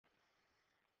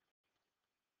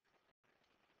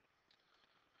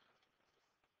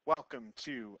Welcome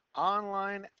to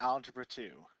Online Algebra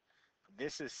 2.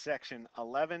 This is section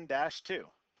 11-2,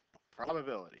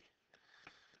 probability.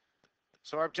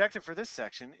 So our objective for this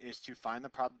section is to find the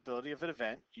probability of an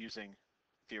event using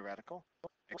theoretical,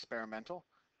 experimental,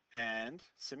 and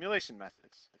simulation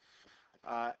methods.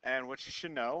 And what you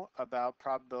should know about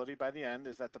probability by the end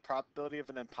is that the probability of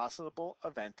an impossible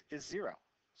event is 0%.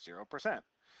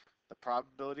 The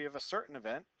probability of a certain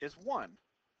event is 1%.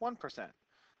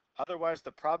 Otherwise,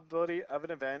 the probability of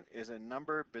an event is a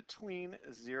number between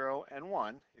 0 and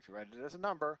 1, if you write it as a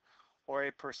number, or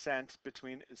a percent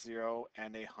between 0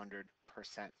 and 100%.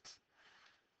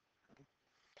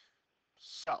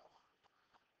 So,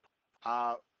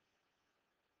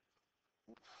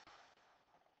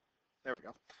 there we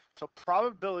go. So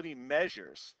probability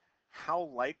measures how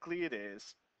likely it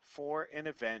is for an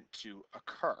event to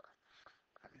occur.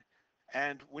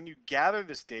 And when you gather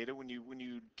this data, when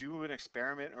you do an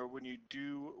experiment, or when you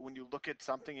look at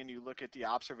something and you look at the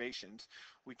observations,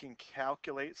 we can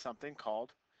calculate something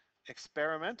called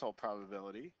experimental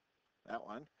probability, that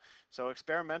one. So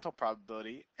experimental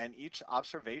probability, and each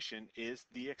observation is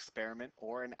the experiment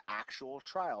or an actual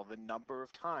trial, the number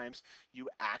of times you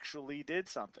actually did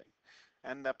something.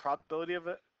 And the probability of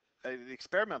the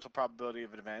experimental probability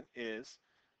of an event is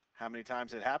how many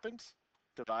times it happens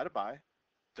divided by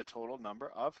the total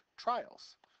number of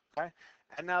trials. Okay,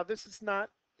 and now this is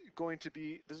going to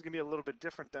be a little bit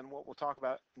different than what we'll talk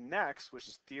about next, which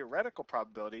is theoretical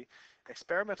probability.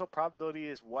 Experimental probability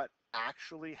is what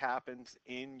actually happens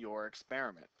in your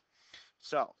experiment.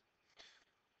 So,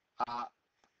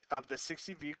 of the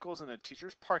 60 vehicles in a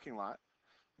teacher's parking lot,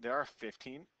 there are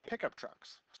 15 pickup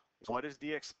trucks. What is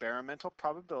the experimental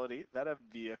probability that a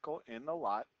vehicle in the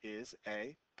lot is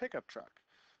a pickup truck?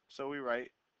 So we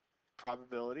write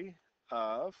probability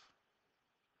of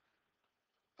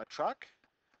a truck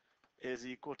is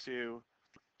equal to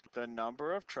the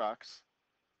number of trucks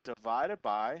divided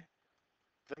by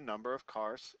the number of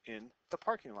cars in the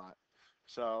parking lot.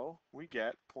 So we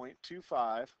get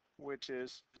 0.25, which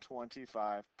is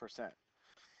 25%.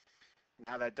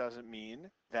 Now that doesn't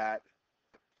mean that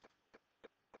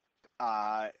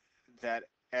that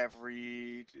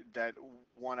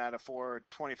 1 out of 4,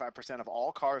 25% of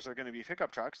all cars are going to be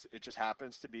pickup trucks. It just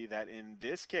happens to be that in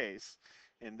this case,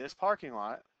 in this parking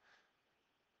lot,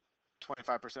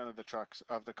 25% of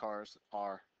the cars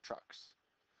are trucks.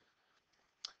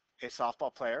 A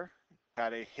softball player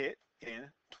got a hit in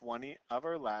 20 of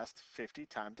her last 50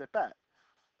 times at bat.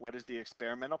 What is the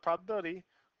experimental probability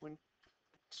when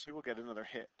she will get another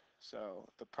hit? So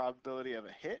the probability of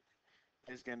a hit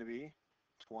is going to be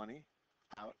 20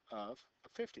 out of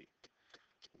 50,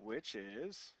 which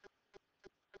is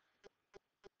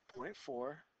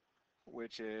 0.4,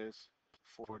 which is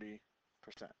 40%.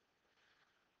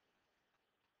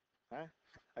 Okay?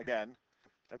 Again,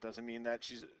 that doesn't mean that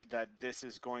she's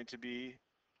going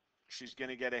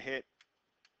to get a hit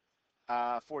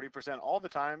 40% all the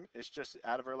time. It's just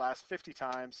out of her last 50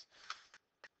 times,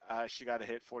 she got a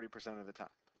hit 40% of the time.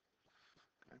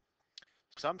 Okay?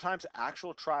 Sometimes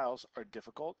actual trials are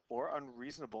difficult or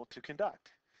unreasonable to conduct.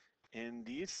 In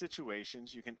these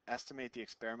situations, you can estimate the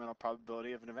experimental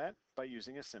probability of an event by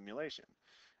using a simulation.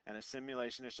 And a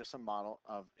simulation is just a model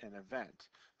of an event.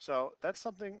 So that's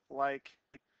something like,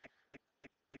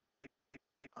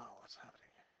 what's happening?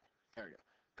 There we go.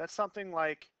 That's something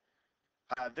like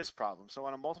this problem. So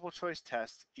on a multiple choice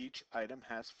test, each item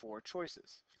has 4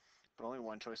 choices, but only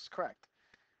one choice is correct.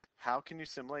 How can you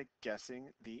simulate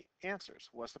guessing the answers?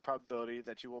 What's the probability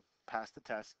that you will pass the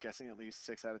test guessing at least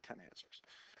 6 out of 10 answers?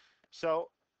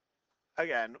 So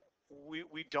again,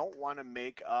 we don't want to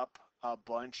make up a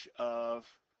bunch of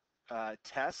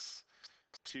tests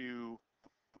to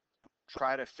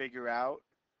try to figure out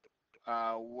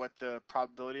what the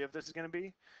probability of this is going to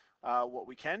be. What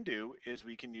we can do is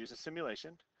we can use a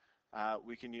simulation.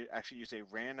 We can actually use a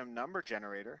random number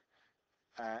generator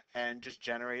and just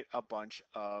generate a bunch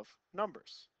of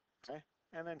numbers. Okay,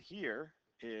 and then here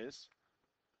is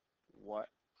what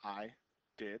I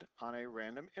did on a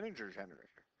random integer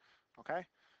generator. Okay,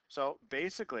 so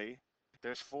basically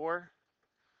there's four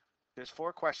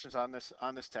questions on this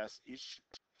test. Each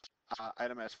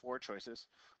item has 4 choices,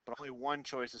 but only one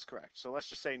choice is correct. So let's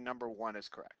just say number 1 is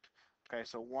correct. Okay,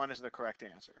 so 1 is the correct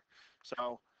answer.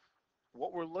 So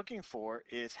what we're looking for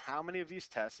is how many of these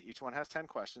tests, each one has 10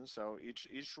 questions, so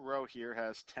each row here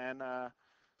has 10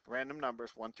 random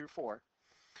numbers, 1 through 4.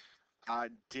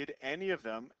 Did any of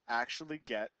them actually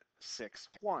get 6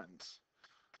 ones?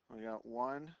 We got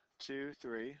 1, 2,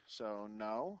 3, so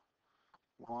no.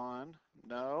 1,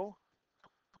 no,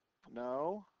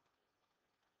 no,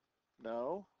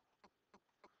 no,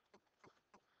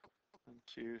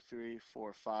 2, 3,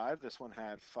 4, 5. This one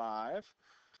had 5.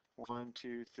 1,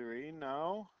 2, 3,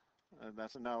 no.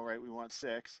 That's a no, right? We want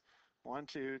 6. 1,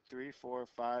 2, 3, 4,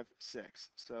 5, 6.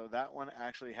 So that one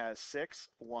actually has 6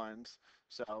 ones.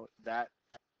 So that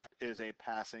is a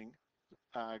passing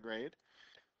grade.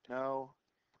 No.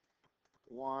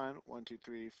 1, 1, 2,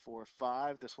 3, 4,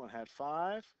 5. This one had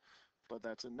 5, but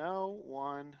that's a no.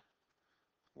 1,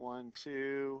 1,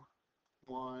 2,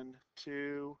 1,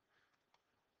 2,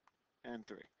 and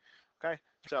 3. Okay,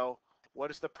 so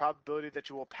what is the probability that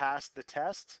you will pass the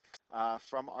test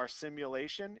from our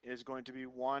simulation is going to be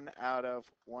 1 out of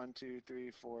 1, 2,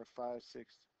 3, 4, 5,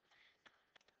 6,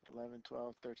 11,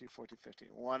 12, 13, 14, 15.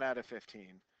 1 out of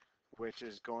 15, which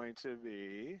is going to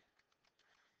be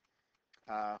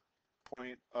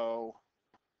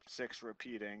 0.06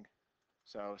 repeating,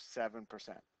 so 7%.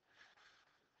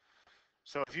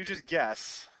 So if you just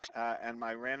guess, and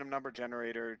my random number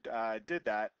generator did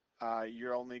that,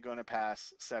 you're only going to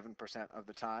pass 7% of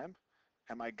the time.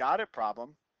 And my got it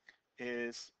problem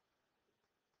is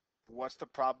what's the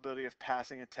probability of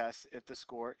passing a test if the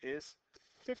score is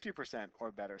 50%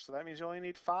 or better? So that means you only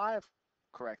need 5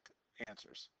 correct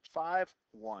answers, 5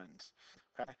 ones.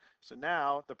 Okay, so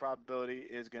now the probability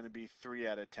is going to be 3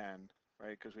 out of 10,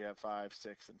 right? Because we have 5,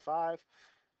 6, and 5.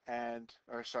 And,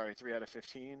 or sorry, 3 out of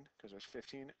 15, because there's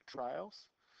 15 trials.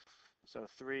 So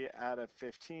 3 out of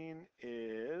 15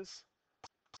 is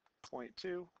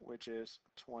 0.2, which is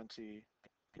 20%.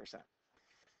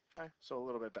 Okay, so a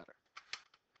little bit better.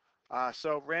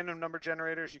 So random number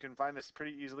generators, you can find this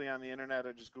pretty easily on the internet.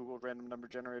 I just Googled random number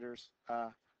generators,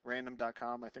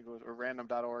 random.com, I think it was, or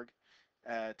random.org,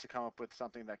 to come up with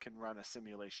something that can run a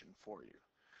simulation for you.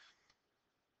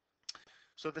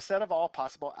 So the set of all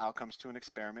possible outcomes to an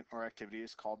experiment or activity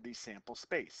is called the sample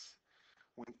space.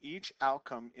 When each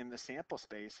outcome in the sample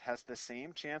space has the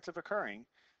same chance of occurring,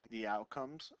 the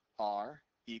outcomes are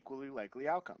equally likely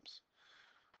outcomes.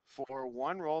 For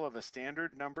one roll of a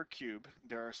standard number cube,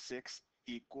 there are 6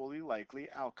 equally likely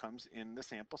outcomes in the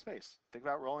sample space. Think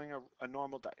about rolling a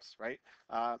normal dice, right?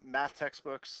 Math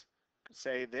textbooks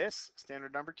say this,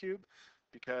 standard number cube,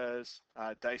 because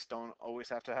dice don't always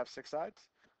have to have 6 sides.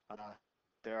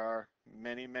 There are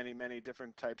many, many, many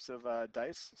different types of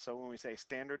dice. So when we say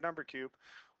standard number cube,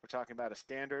 we're talking about a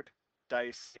standard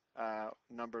dice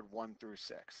numbered 1 through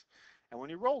 6. And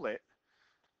when you roll it,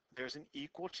 there's an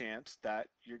equal chance that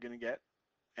you're going to get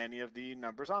any of the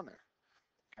numbers on there.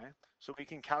 Okay, so we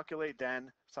can calculate then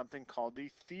something called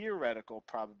the theoretical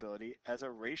probability as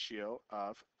a ratio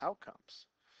of outcomes.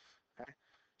 Okay,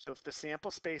 so if the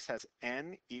sample space has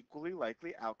n equally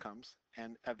likely outcomes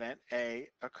and event A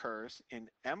occurs in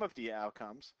m of the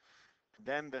outcomes,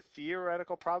 then the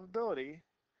theoretical probability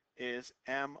is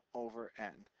m over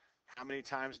n. How many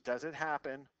times does it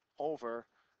happen over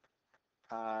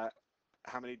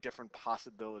how many different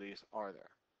possibilities are there?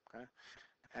 Okay,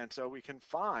 and so we can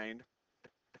find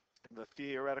the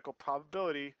theoretical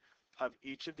probability of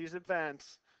each of these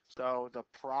events. So the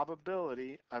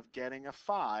probability of getting a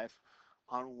 5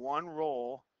 on one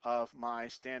roll of my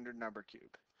standard number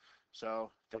cube.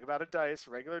 So think about a dice,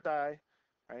 regular die,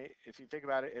 right? If you think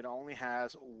about it, it only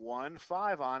has 1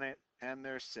 5 on it and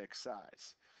there's 6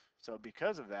 sides. So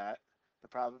because of that, the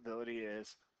probability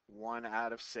is 1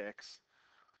 out of 6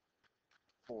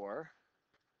 for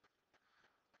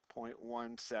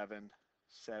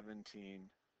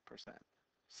 0.1717%,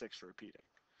 6 repeating.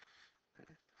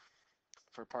 Okay.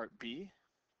 For part B,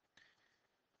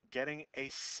 getting a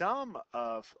sum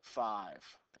of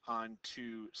 5 on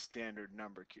 2 standard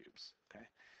number cubes. Okay,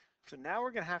 so now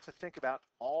we're going to have to think about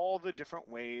all the different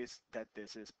ways that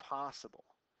this is possible.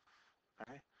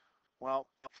 Okay, well,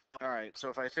 all right, so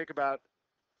if I think about,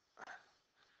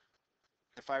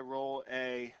 if I roll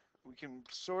we can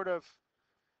sort of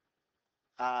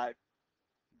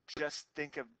just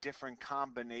think of different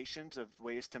combinations of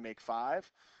ways to make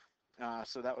 5.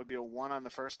 So that would be a 1 on the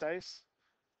first dice,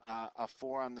 a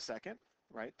 4 on the second,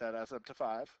 right? That adds up to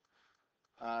 5.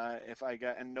 If I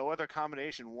get, and no other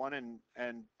combination, 1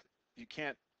 and you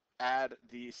can't add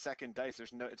the second dice.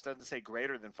 There's no, it doesn't say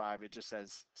greater than 5. It just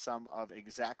says sum of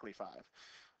exactly 5.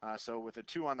 So with a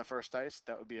 2 on the first dice,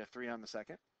 that would be a 3 on the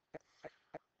second.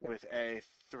 With a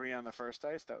 3 on the first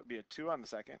dice, that would be a 2 on the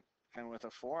second. And with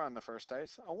a 4 on the first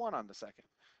dice, a 1 on the second.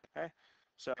 Okay,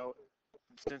 so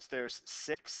since there's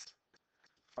 6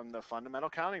 from the fundamental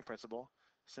counting principle,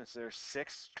 since there's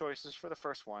 6 choices for the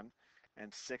first one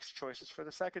and 6 choices for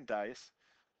the second dice,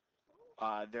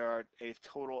 there are a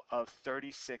total of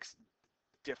 36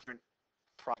 different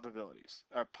probabilities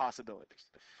or possibilities.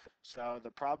 So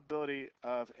the probability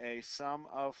of a sum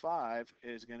of 5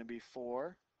 is going to be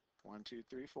 4, 1, 2,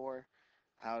 3, 4,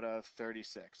 out of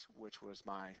 36, which was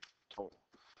my total,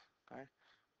 okay?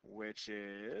 Which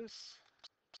is,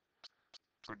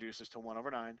 reduces to 1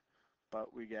 over 9,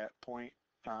 but we get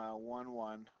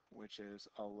 0.11, which is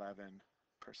 11%.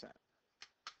 Okay?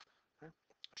 Let's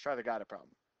try the got it problem.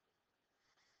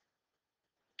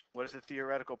 What is the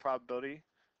theoretical probability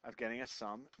of getting a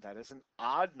sum that is an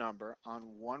odd number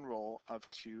on one row of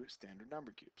 2 standard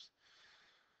number cubes?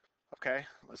 Okay,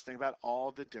 let's think about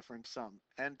all the different sum.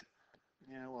 And,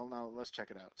 yeah, well, no, let's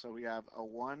check it out. So we have a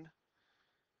 1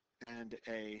 and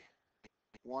a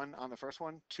 1 on the first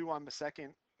one, 2 on the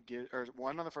second, or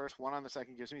 1 on the first, 1 on the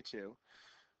second gives me 2.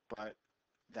 But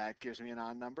that gives me an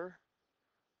odd number.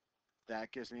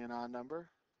 That gives me an odd number.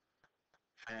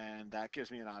 And that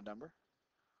gives me an odd number.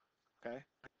 Okay,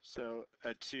 so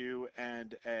a 2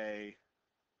 and a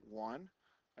 1,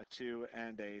 a 2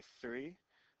 and a 3,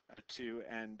 a 2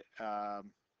 and a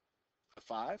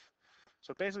 5.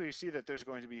 So basically you see that there's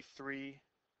going to be 3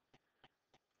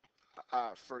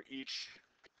 for each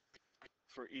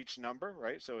number,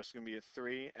 right? So it's going to be a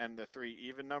 3 and the 3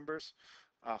 even numbers,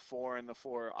 4 and the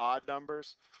 4 odd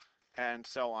numbers, and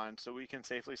so on. So we can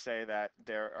safely say that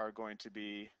there are going to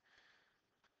be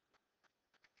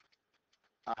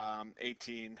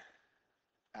 18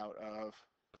 out of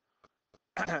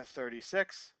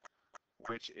 36,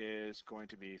 which is going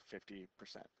to be 50%.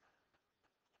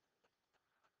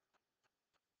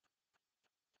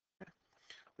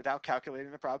 Without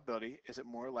calculating the probability, is it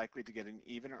more likely to get an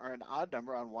even or an odd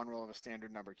number on one row of a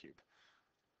standard number cube?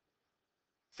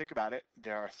 Think about it.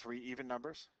 There are 3 even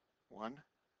numbers,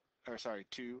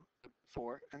 2,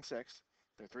 4, and 6.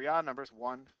 There are 3 odd numbers,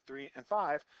 1, 3, and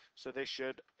 5. So they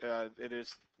should, it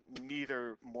is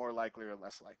neither more likely or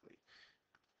less likely.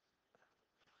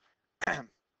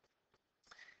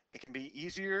 It can be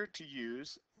easier to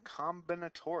use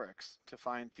combinatorics to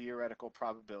find theoretical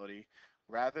probability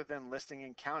rather than listing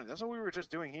and counting. That's what we were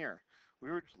just doing here. We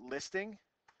were listing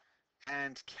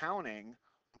and counting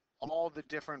all the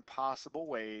different possible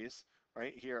ways,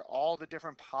 right here, all the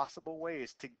different possible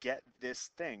ways to get this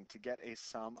thing, to get a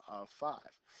sum of 5.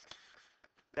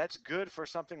 That's good for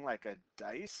something like a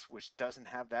dice, which doesn't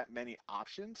have that many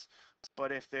options.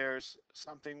 But if there's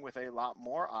something with a lot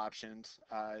more options,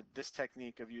 this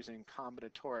technique of using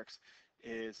combinatorics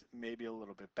is maybe a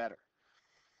little bit better.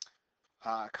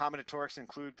 Combinatorics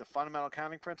include the fundamental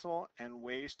counting principle and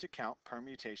ways to count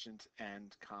permutations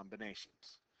and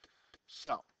combinations.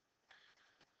 So,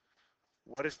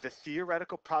 what is the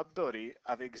theoretical probability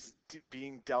of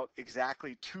being dealt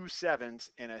exactly 2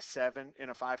 sevens in a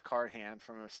 5-card hand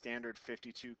from a standard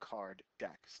 52-card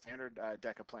deck, standard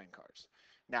deck of playing cards?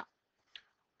 Now,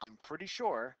 I'm pretty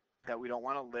sure that we don't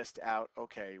want to list out,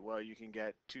 okay, well, you can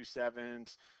get 2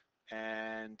 sevens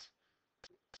and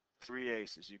 3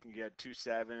 aces. You can get 2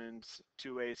 sevens,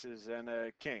 2 aces, and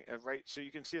a king, right? So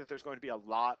you can see that there's going to be a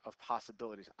lot of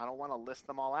possibilities. I don't want to list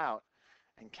them all out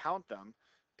and count them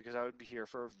because I would be here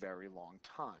for a very long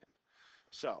time.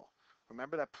 So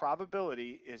remember that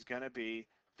probability is going to be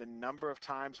the number of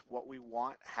times what we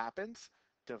want happens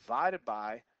divided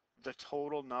by the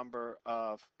total number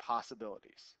of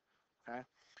possibilities. Okay,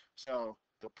 so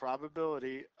the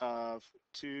probability of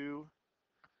 2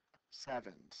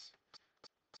 sevens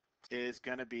is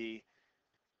going to be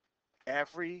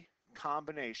every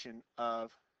combination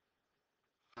of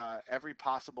every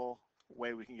possible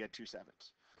way we can get 2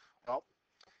 sevens. Well,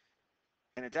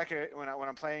 in a deck, when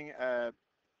I'm playing a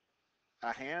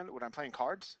hand, when I'm playing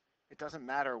cards, it doesn't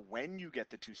matter when you get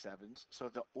the 2 sevens, so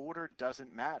the order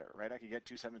doesn't matter, right? I can get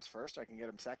 2 sevens first, I can get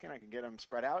them second, I can get them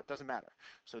spread out, it doesn't matter.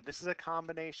 So this is a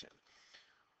combination.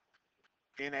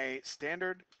 In a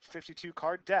standard 52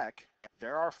 card deck,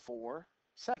 there are 4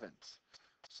 sevens.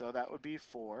 So that would be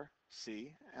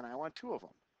 4C, and I want 2 of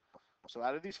them. So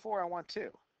out of these 4, I want 2.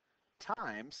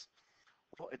 Times,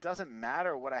 well, it doesn't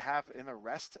matter what I have in the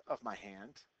rest of my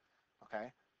hand,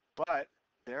 okay? But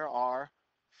there are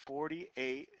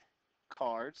 48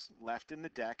 cards left in the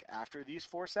deck after these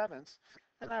 4 sevens,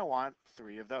 and I want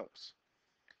 3 of those.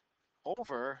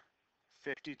 Over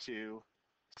 52C5.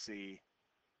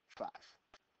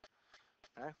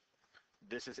 Okay?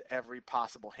 This is every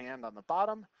possible hand on the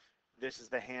bottom. This is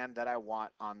the hand that I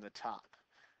want on the top.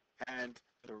 And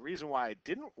the reason why I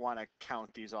didn't want to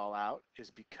count these all out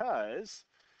is because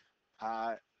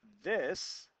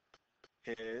this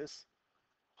is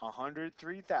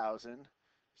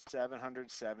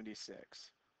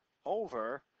 103,776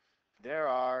 over, there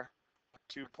are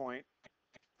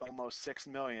almost 6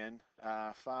 million,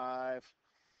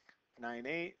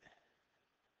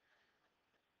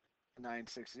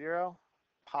 598,960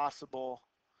 possible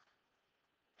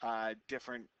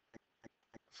different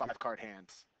 5-card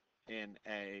hands in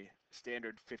a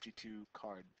standard 52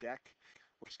 card deck,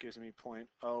 which gives me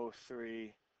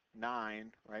 0.039,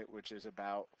 right, which is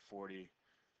about 44%,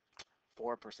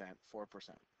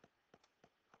 4%,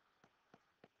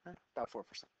 about 4%.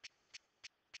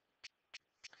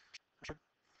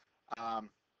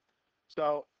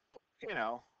 So, you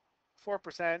know,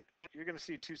 4%, you're going to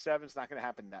see 2 sevens, not going to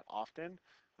happen that often,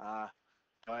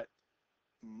 but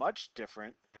much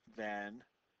different than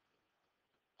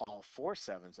all 4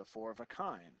 sevens, a 4 of a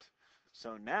kind.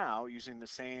 So now, using the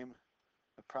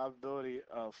probability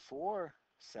of 4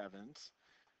 sevens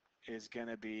is going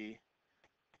to be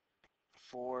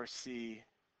 4C4,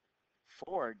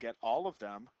 get all of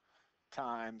them,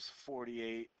 times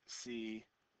 48C,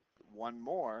 one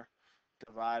more,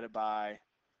 divided by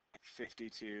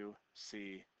 52C5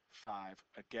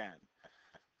 again.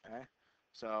 Okay,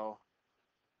 so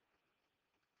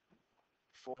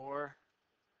 4,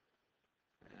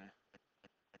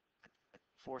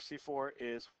 4C4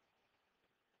 is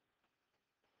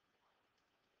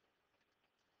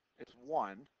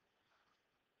 1,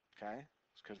 okay,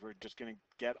 because we're just going to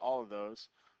get all of those.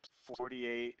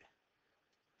 48C1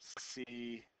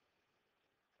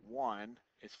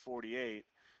 is 48.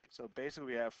 So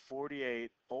basically we have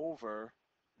 48 over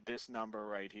this number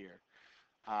right here,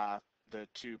 the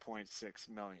 2.6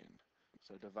 million.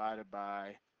 So divided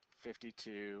by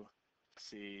 52C5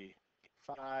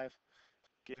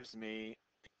 gives me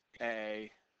a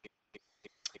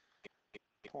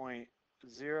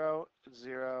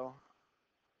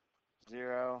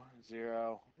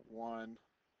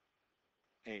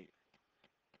 0.00018.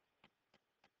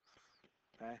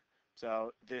 Okay,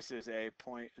 so this is a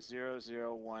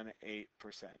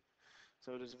 0.0018%.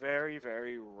 So it is very,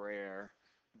 very rare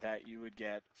that you would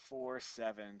get 4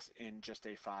 sevens in just a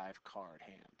 5-card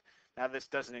hand. Now this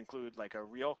doesn't include like a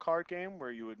real card game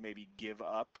where you would maybe give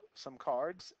up some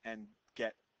cards and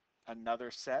get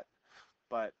another set,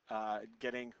 but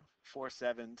getting 4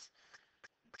 sevens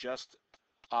just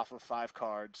off of 5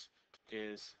 cards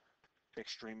is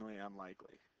extremely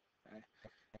unlikely. Okay?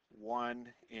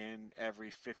 1 in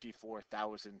every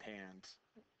 54,000 hands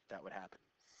that would happen.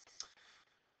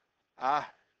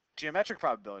 Geometric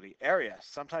probability, area.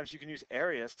 Sometimes you can use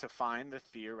areas to find the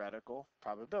theoretical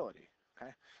probability.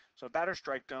 Okay, so a batter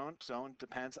strike zone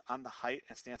depends on the height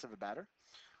and stance of a batter.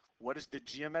 What is the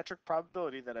geometric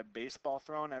probability that a baseball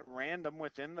thrown at random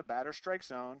within the batter strike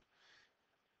zone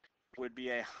would be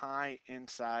a high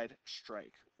inside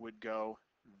strike, would go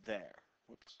there,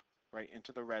 whoops, right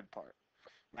into the red part.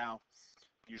 Now,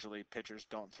 usually pitchers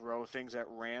don't throw things at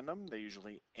random, they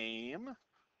usually aim,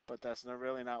 but that's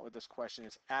really not what this question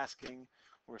is asking.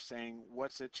 We're saying,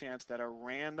 what's the chance that a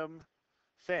random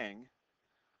thing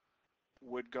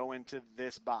would go into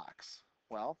this box?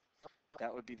 Well,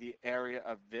 that would be the area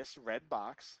of this red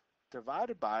box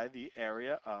divided by the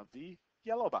area of the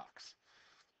yellow box.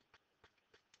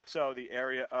 So the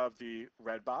area of the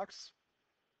red box,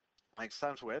 length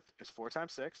times width, is 4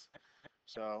 times 6.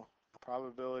 So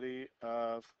probability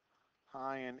of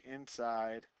high and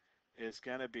inside is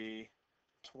going to be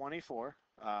 24,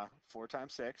 4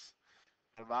 times 6,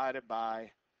 divided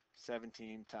by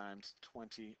 17 times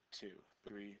 22,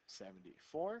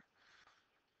 374,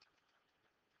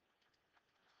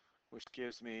 which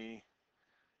gives me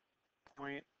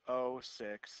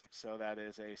 0.06, so that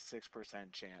is a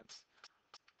 6% chance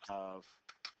of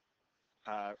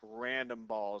random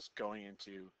balls going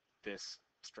into this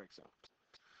strike zone.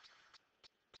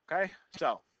 Okay,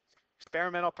 so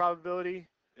experimental probability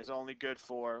is only good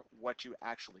for what you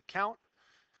actually count.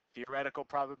 Theoretical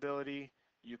probability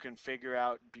you can figure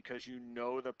out because you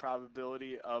know the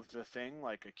probability of the thing,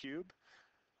 like a cube.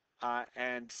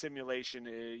 And simulation,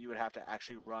 you would have to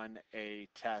actually run a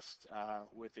test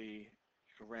with a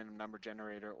random number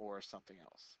generator or something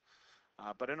else.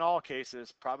 But in all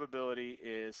cases, probability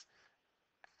is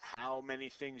how many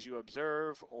things you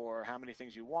observe or how many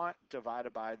things you want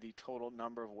divided by the total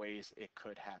number of ways it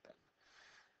could happen.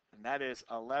 And that is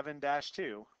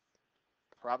 11-2,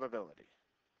 probability.